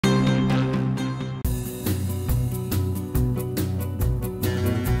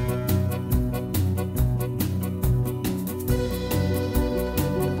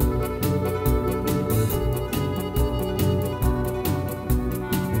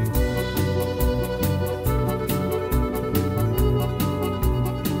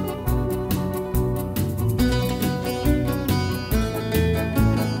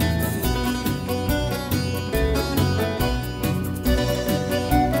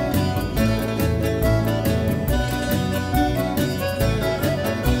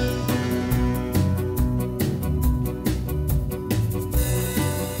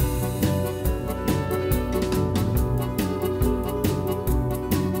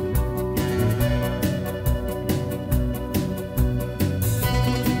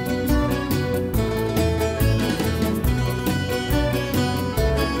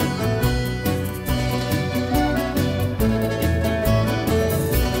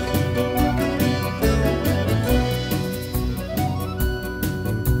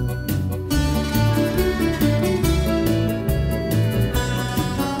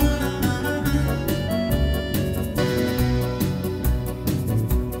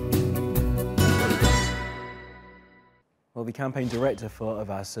Well, the campaign director for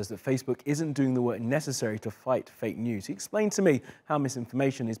Avast says that Facebook isn't doing the work necessary to fight fake news. He explained to me how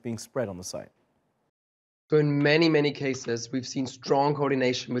misinformation is being spread on the site. So in many, many cases, we've seen strong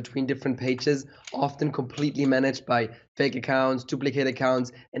coordination between different pages, often completely managed by fake accounts, duplicate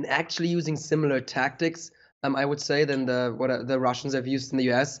accounts, and actually using similar tactics, I would say, than the Russians have used in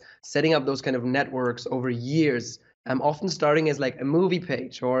the US, setting up those kind of networks over years, often starting as like a movie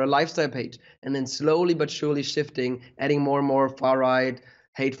page or a lifestyle page, and then slowly but surely shifting, adding more and more far-right,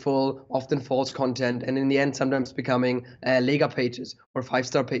 hateful, often false content, and in the end, sometimes becoming Lega pages or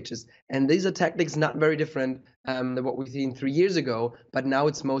five-star pages. And these are tactics not very different than what we've seen 3 years ago, but now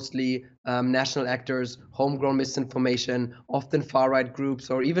it's mostly national actors, homegrown misinformation, often far-right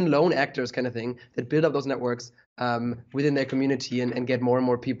groups, or even lone actors kind of thing that build up those networks within their community and get more and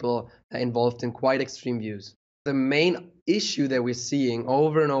more people involved in quite extreme views. The main issue that we're seeing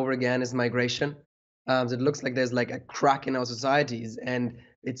over and over again is migration. So it looks like there's like a crack in our societies, and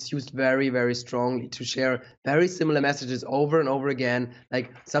it's used very, very strongly to share very similar messages over and over again.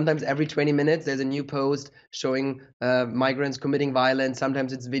 Like sometimes every 20 minutes, there's a new post showing migrants committing violence.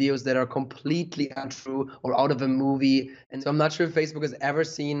 Sometimes it's videos that are completely untrue or out of a movie. And so I'm not sure if Facebook has ever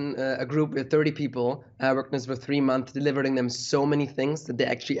seen a group with 30 people working this for 3 months, delivering them so many things that they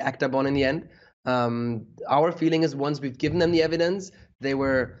actually act upon in the end. Our feeling is once we've given them the evidence, they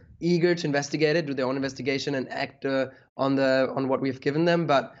were eager to investigate it, do their own investigation, and act on what we've given them.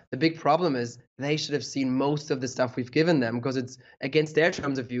 But the big problem is they should have seen most of the stuff we've given them because it's against their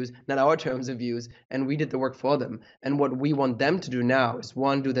terms of use, not our terms of use, and we did the work for them. And what we want them to do now is,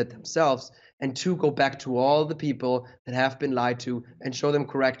 one, do that themselves, and two, go back to all the people that have been lied to and show them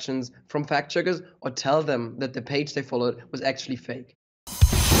corrections from fact checkers or tell them that the page they followed was actually fake.